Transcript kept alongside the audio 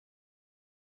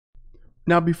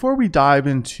Now, before we dive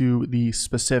into the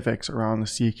specifics around the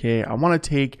CKA, I want to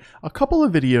take a couple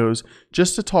of videos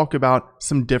just to talk about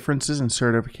some differences in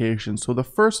certifications. So the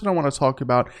first that I want to talk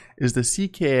about is the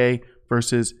CKA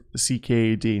versus the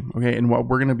CKAD, okay? And what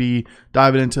we're going to be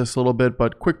diving into this a little bit,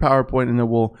 but quick PowerPoint, and then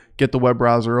we'll get the web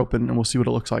browser open and we'll see what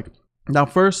it looks like. Now,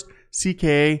 first,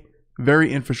 CKA,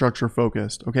 very infrastructure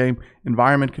focused, okay?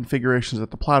 Environment configurations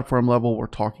at the platform level. We're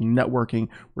talking networking,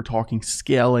 we're talking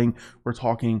scaling, we're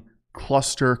talking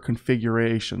cluster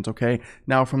configurations, okay?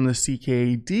 Now from the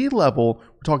CKAD level,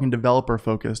 we're talking developer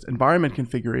focused environment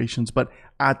configurations, but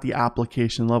at the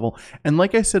application level. And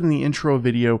like I said in the intro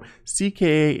video,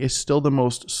 CKA is still the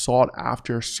most sought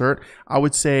after cert. I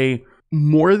would say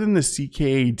more than the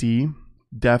CKAD,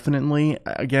 definitely.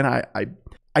 Again,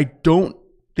 I don't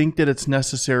think that it's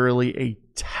necessarily a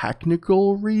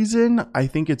technical reason. I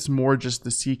think it's more just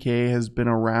the CKA has been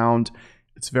around.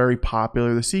 It's very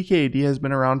popular. The CKAD has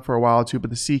been around for a while too, but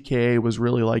the CKA was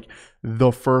really like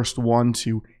the first one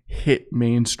to hit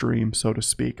mainstream, so to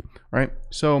speak, right?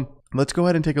 So let's go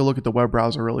ahead and take a look at the web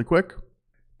browser really quick.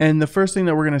 And the first thing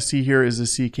that we're going to see here is the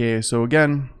CKA. So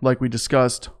again, like we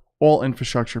discussed, all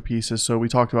infrastructure pieces. So we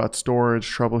talked about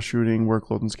storage, troubleshooting,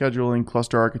 workload and scheduling,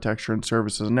 cluster architecture and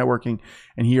services and networking.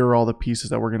 And here are all the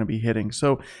pieces that we're going to be hitting.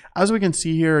 So as we can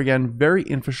see here, again, very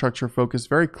infrastructure focused,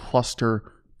 very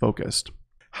cluster focused.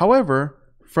 However,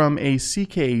 from a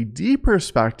CKAD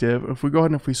perspective, if we go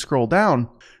ahead and if we scroll down,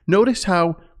 notice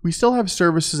how we still have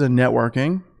services and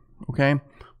networking, okay?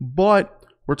 But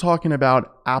we're talking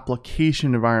about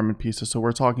application environment pieces. So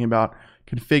we're talking about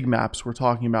config maps, we're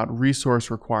talking about resource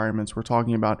requirements, we're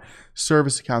talking about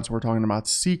service accounts, we're talking about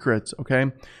secrets, okay?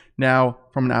 Now,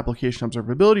 from an application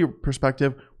observability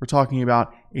perspective, we're talking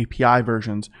about API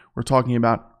versions, we're talking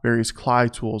about various CLI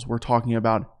tools, we're talking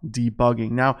about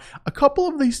debugging. Now, a couple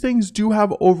of these things do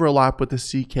have overlap with the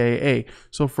CKA.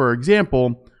 So for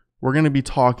example, we're going to be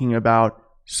talking about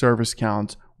service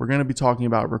counts, we're going to be talking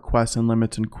about requests and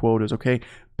limits and quotas, okay?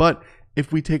 But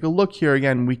if we take a look here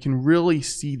again, we can really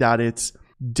see that it's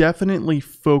definitely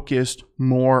focused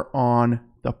more on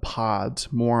the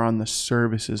pods, more on the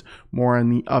services, more on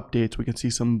the updates. We can see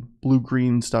some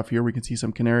blue-green stuff here. We can see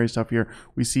some canary stuff here.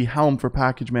 We see Helm for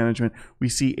package management. We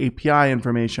see API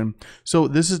information. So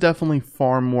this is definitely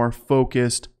far more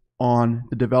focused on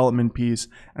the development piece.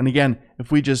 And again,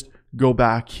 if we just go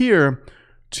back here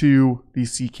to the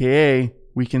CKA,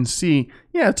 we can see,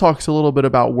 yeah, it talks a little bit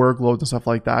about workloads and stuff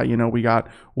like that. You know, we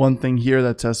got one thing here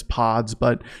that says pods,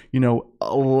 but, you know,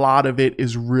 a lot of it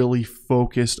is really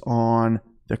focused on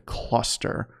the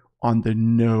cluster, on the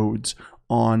nodes,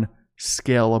 on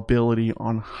scalability,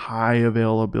 on high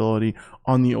availability,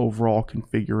 on the overall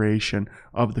configuration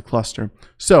of the cluster.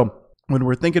 So when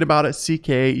we're thinking about it,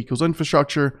 CKA equals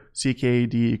infrastructure,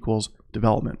 CKAD equals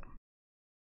development.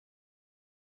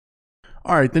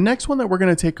 All right, the next one that we're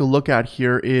going to take a look at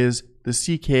here is the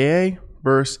CKA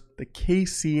versus the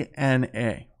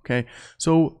KCNA. Okay,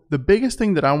 so the biggest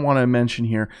thing that I want to mention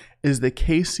here is the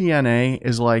KCNA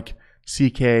is like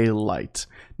CKA light.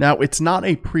 Now, it's not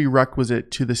a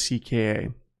prerequisite to the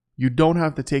CKA. You don't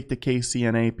have to take the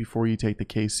KCNA before you take the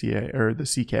KCA or the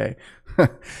CKA.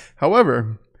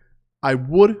 However, I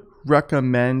would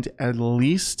recommend at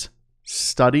least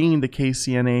studying the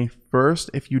KCNA first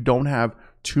if you don't have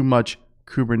too much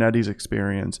Kubernetes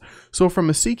experience. So from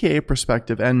a CKA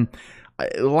perspective, and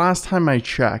last time I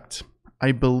checked,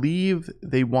 I believe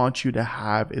they want you to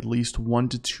have at least 1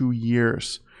 to 2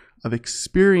 years of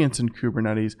experience in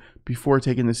Kubernetes before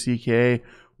taking the CKA.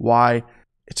 Why?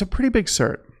 It's a pretty big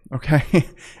cert, okay?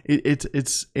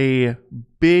 It's a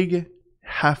big,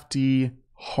 hefty,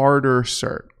 harder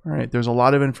cert, right? There's a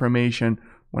lot of information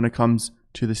when it comes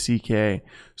to the CKA.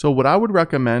 So what I would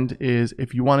recommend is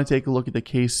if you want to take a look at the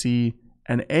KCNA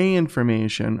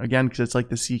information, again, because it's like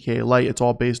the CKA Lite, it's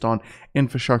all based on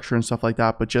infrastructure and stuff like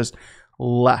that, but just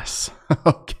less,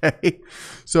 okay?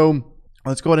 So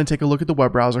let's go ahead and take a look at the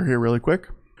web browser here really quick.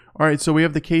 All right, so we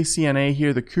have the KCNA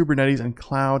here, the Kubernetes and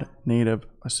Cloud Native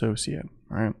Associate,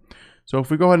 all right? So if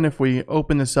we go ahead and if we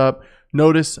open this up,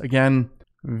 notice again,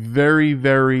 very,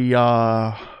 very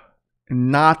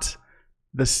not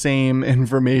the same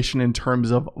information in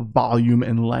terms of volume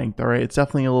and length, all right? It's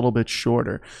definitely a little bit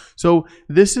shorter. So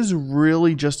this is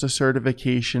really just a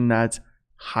certification that's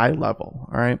high level,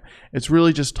 all right? It's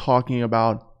really just talking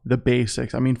about the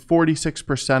basics. I mean,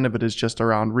 46% of it is just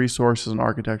around resources and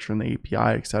architecture and the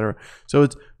API, etc. So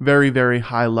it's very, very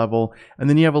high level. And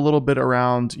then you have a little bit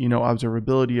around, you know,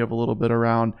 observability, you have a little bit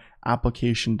around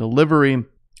application delivery.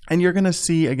 And you're gonna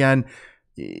see, again,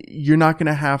 you're not going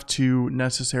to have to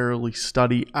necessarily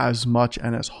study as much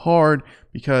and as hard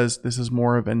because this is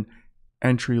more of an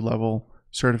entry level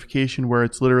certification where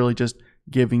it's literally just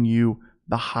giving you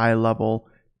the high level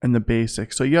and the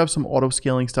basics. So you have some auto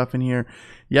scaling stuff in here.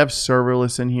 You have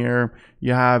serverless in here.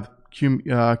 You have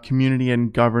community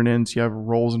and governance. You have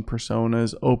roles and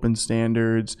personas, open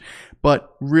standards.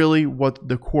 But really what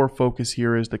the core focus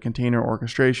here is the container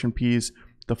orchestration piece,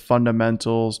 the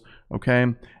fundamentals, okay?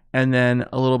 And then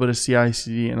a little bit of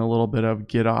CI/CD and a little bit of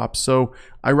GitOps. So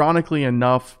ironically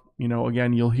enough, you know,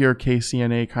 again, you'll hear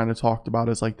KCNA kind of talked about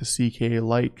as like the CKA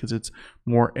light because it's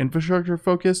more infrastructure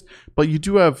focused, but you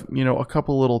do have, you know, a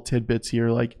couple little tidbits here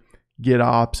like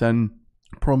GitOps and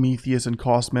Prometheus and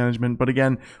cost management. But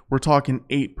again, we're talking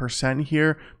 8%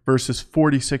 here versus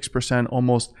 46%,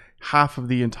 almost half of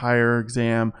the entire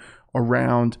exam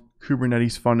around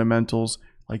Kubernetes fundamentals,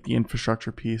 like the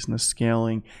infrastructure piece and the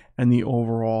scaling and the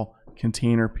overall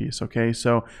container piece. Okay,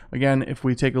 so again, if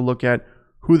we take a look at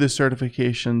who the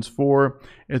certification's for,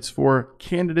 it's for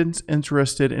candidates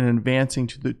interested in advancing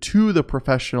to the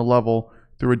professional level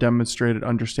through a demonstrated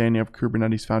understanding of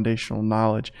Kubernetes foundational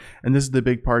knowledge. And this is the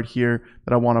big part here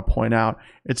that I want to point out.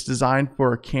 It's designed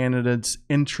for candidates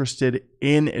interested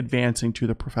in advancing to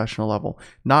the professional level,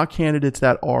 not candidates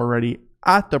that are already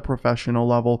at the professional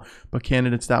level, but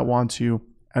candidates that want to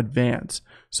advance.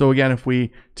 So again, if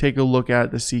we take a look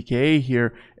at the CKA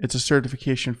here, it's a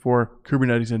certification for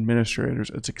Kubernetes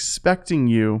administrators. It's expecting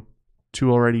you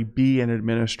to already be an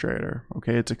administrator.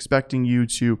 Okay, it's expecting you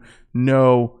to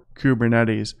know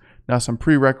Kubernetes. Now, some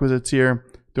prerequisites here.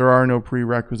 There are no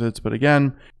prerequisites, but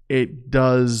again, it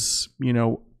does, you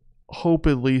know, hope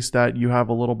at least that you have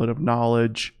a little bit of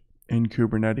knowledge in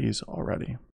Kubernetes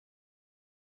already.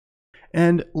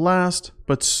 And last,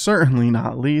 but certainly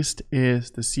not least,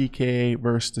 is the CKA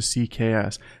versus the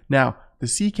CKS. Now, the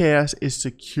CKS is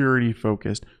security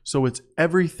focused. So it's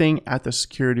everything at the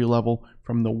security level,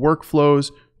 from the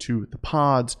workflows to the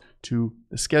pods, to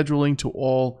the scheduling, to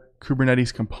all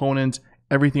Kubernetes components,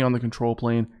 everything on the control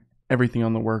plane, everything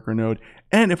on the worker node.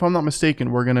 And if I'm not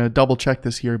mistaken, we're gonna double check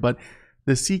this here, but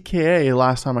the CKA,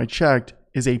 last time I checked,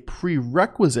 is a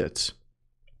prerequisite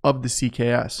of the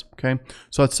CKS, okay?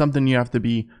 So that's something you have to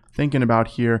be thinking about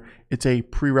here. It's a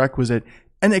prerequisite,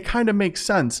 and it kind of makes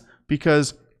sense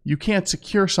because you can't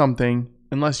secure something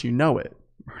unless you know it,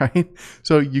 right?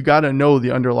 So you got to know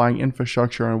the underlying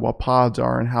infrastructure and what pods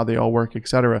are and how they all work,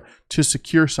 etc., to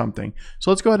secure something. So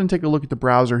let's go ahead and take a look at the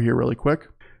browser here really quick.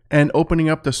 And opening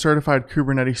up the Certified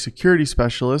Kubernetes Security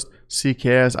Specialist,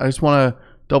 CKS, I just want to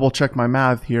double check my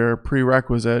math here.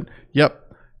 Prerequisite, yep.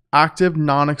 Active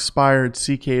non-expired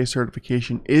CKA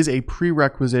certification is a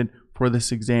prerequisite for this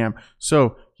exam.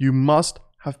 So you must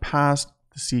have passed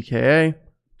the CKA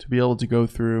to be able to go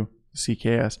through the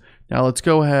CKS. Now let's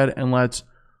go ahead and let's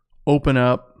open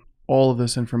up all of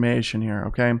this information here,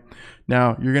 okay?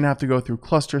 Now you're gonna have to go through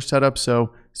cluster setup,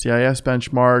 so CIS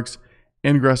benchmarks,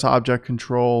 ingress object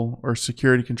control, or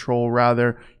security control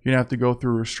rather. You're gonna have to go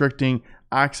through restricting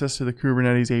access to the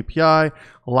Kubernetes API,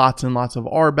 lots and lots of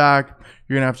RBAC.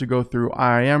 You're gonna have to go through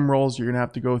IAM roles. You're gonna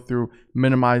have to go through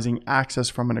minimizing access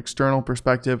from an external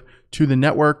perspective to the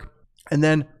network, and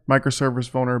then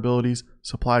microservice vulnerabilities,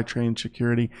 supply chain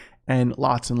security, and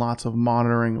lots of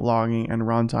monitoring, logging, and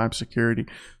runtime security.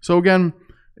 So again,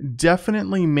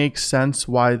 definitely makes sense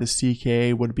why the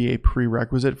CKA would be a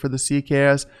prerequisite for the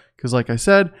CKS, because like I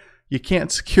said, you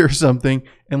can't secure something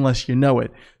unless you know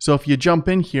it. So if you jump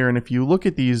in here and if you look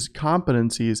at these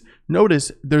competencies,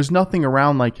 notice there's nothing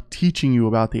around like teaching you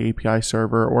about the API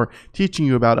server or teaching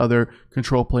you about other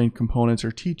control plane components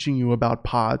or teaching you about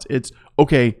pods. It's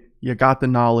okay, you got the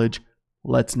knowledge,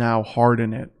 let's now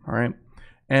harden it, all right?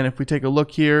 And if we take a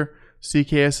look here,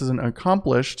 CKS is an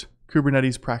accomplished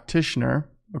Kubernetes practitioner,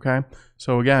 okay?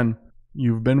 So again,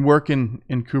 you've been working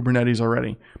in Kubernetes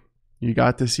already. You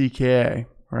got the CKA,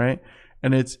 right?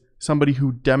 And it's somebody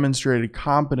who demonstrated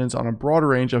competence on a broader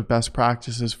range of best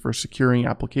practices for securing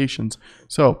applications.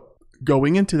 So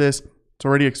going into this, it's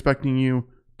already expecting you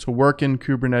to work in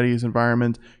Kubernetes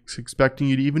environments. It's expecting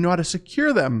you to even know how to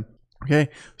secure them, okay?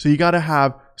 So you got to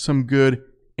have some good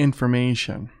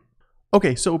information.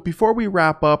 Okay, so before we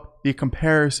wrap up the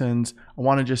comparisons, I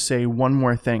want to just say one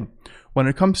more thing. When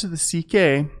it comes to the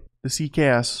CKA, the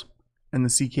CKS, and the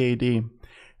CKAD,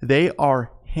 they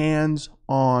are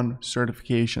hands-on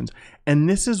certifications. And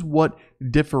this is what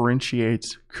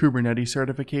differentiates Kubernetes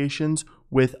certifications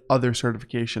with other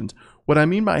certifications. What I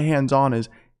mean by hands-on is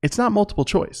it's not multiple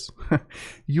choice.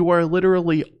 You are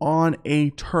literally on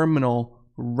a terminal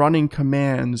running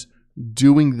commands,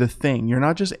 doing the thing. You're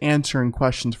not just answering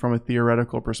questions from a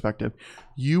theoretical perspective.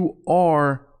 You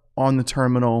are on the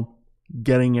terminal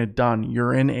getting it done.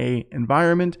 You're in a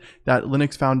environment that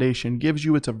Linux Foundation gives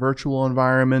you. It's a virtual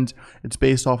environment. It's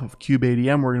based off of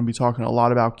KubeADM. We're going to be talking a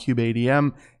lot about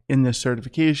KubeADM in this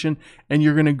certification, and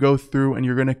you're going to go through and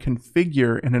you're going to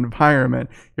configure an environment.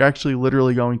 You're actually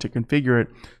literally going to configure it.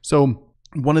 So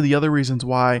one of the other reasons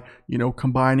why,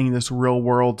 combining this real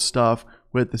world stuff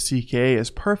with the CKA is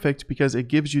perfect, because it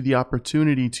gives you the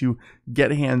opportunity to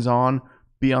get hands-on,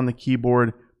 be on the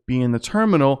keyboard, be in the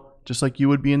terminal, just like you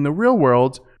would be in the real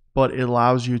world, but it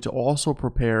allows you to also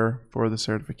prepare for the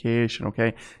certification,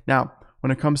 okay? Now,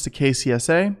 when it comes to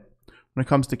KCSA, when it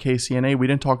comes to KCNA, we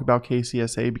didn't talk about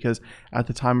KCSA because at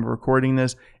the time of recording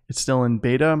this, it's still in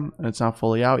beta and it's not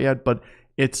fully out yet, but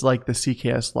it's like the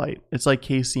CKS Lite. It's like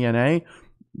KCNA,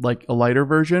 like a lighter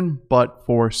version, but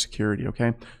for security,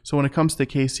 okay? So when it comes to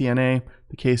KCNA,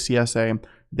 the KCSA,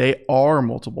 they are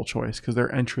multiple choice because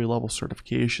they're entry-level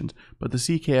certifications. But the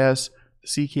CKS,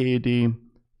 the CKAD,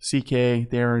 CKA,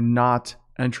 they are not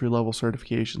entry-level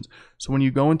certifications. So when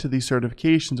you go into these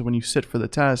certifications, when you sit for the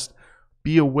test,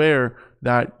 be aware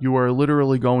that you are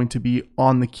literally going to be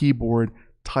on the keyboard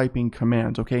typing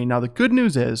commands, okay? Now, the good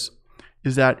news is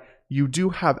that you do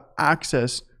have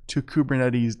access to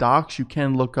Kubernetes docs. You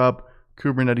can look up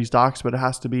Kubernetes docs, but it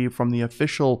has to be from the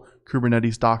official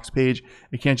Kubernetes docs page.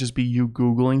 It can't just be you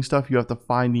Googling stuff. You have to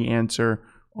find the answer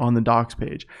on the docs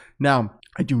page. Now,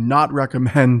 I do not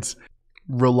recommend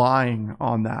relying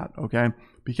on that, okay?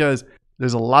 Because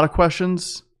there's a lot of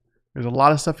questions. There's a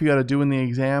lot of stuff you got to do in the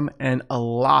exam, and a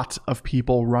lot of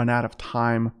people run out of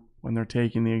time when they're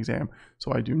taking the exam.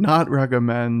 So I do not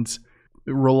recommend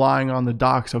relying on the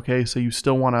docs, okay? So you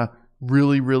still want to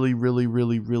really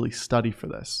study for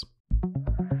this.